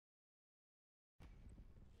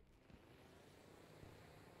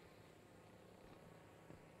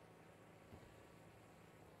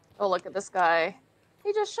Oh, look at this guy.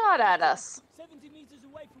 He just shot at us. 70 meters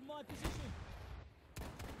away from my position.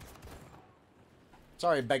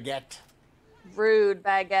 Sorry, Baguette. Rude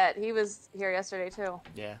baguette. He was here yesterday too.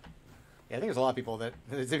 Yeah. Yeah, I think there's a lot of people that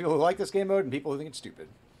there's people who like this game mode and people who think it's stupid.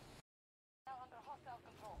 Now under hostile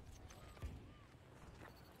control.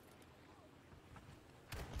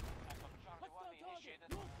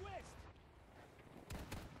 Northwest.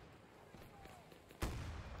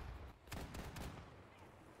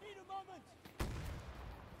 Need a moment.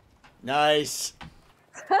 Nice.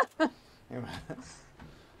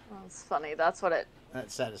 That's funny. That's what it.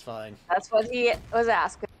 That's satisfying. That's what he was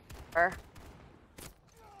asking for.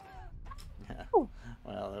 Yeah. Ooh.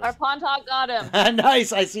 Well, Our Pondhawk got him.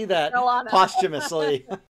 nice. I see that Still on him. posthumously.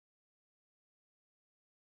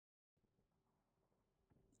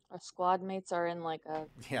 Our squad mates are in like a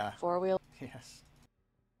Yeah. 4-wheel. Yes.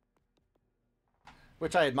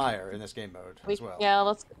 Which I admire in this game mode as well.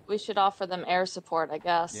 Yeah, we should offer them air support, I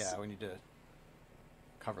guess. Yeah, we need to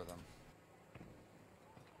cover them.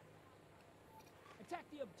 Attack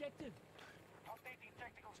the objective. Updating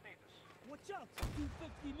tactical status. Watch out.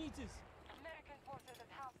 250 meters. American forces at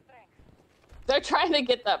half strength. They're trying to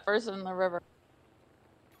get that person in the river.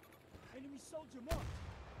 Enemy soldier marked.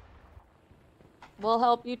 We'll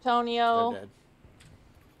help you, Tonio. They're dead.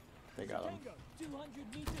 They got him. Tango,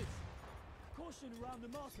 200 meters. Caution around the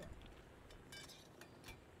marker.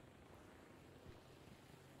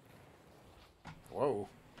 Whoa.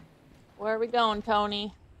 Where are we going,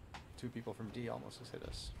 Tony? 2 people from D almost just hit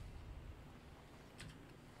us.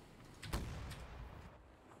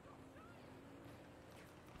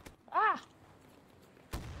 Ah!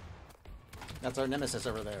 That's our nemesis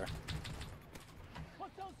over there.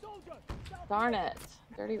 Hostile soldier. Darn it.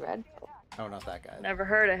 Dirty Red. Oh, not that guy. Never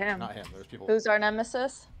heard of him. Not him. There's people. Who's our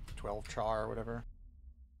nemesis? 12 char or whatever.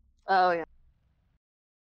 Oh, yeah.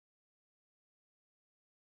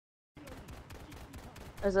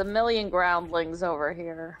 There's a million groundlings over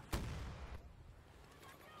here.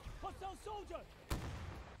 Hostile soldier.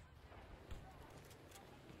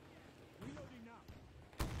 Reloading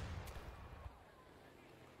now.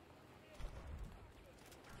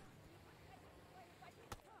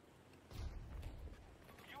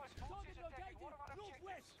 U.S. forces Target attacking one of our located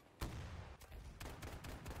objectives.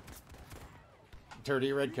 northwest.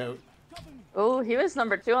 Dirty red coat. Cover me. Oh, he was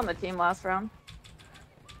number 2 on the team last round.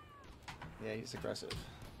 Yeah, he's aggressive.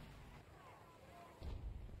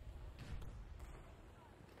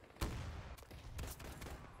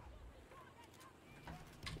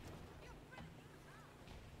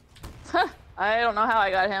 I don't know how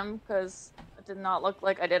I got him, because it did not look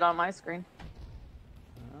like I did on my screen.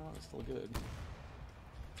 Oh, it's still good.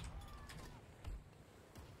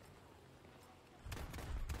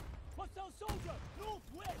 Hostile soldier.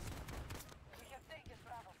 Northwest. We have taken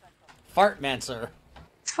Bravo sector. Fartmancer.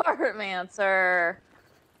 Fartmancer.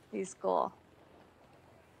 He's cool.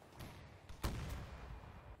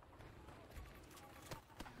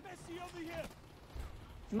 Messi over here.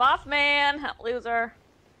 Mothman, loser.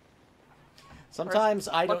 Sometimes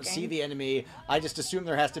I don't looking. see the enemy. I just assume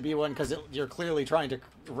there has to be one because you're clearly trying to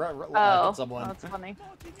Oh, hit someone. that's funny.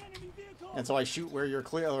 Marking enemy vehicle. And so I shoot where you're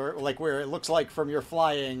clear, or like where it looks like from your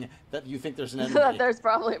flying that you think there's an That enemy. there's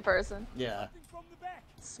probably a person. Yeah, From the back.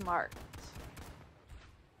 Smart.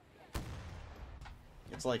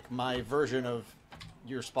 it's like my version of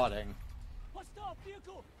your spotting. Hostile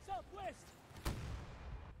vehicle. Southwest.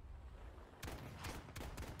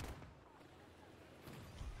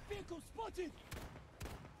 Vehicle spotted.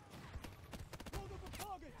 Hold up a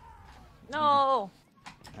target. No.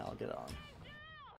 I'll get on.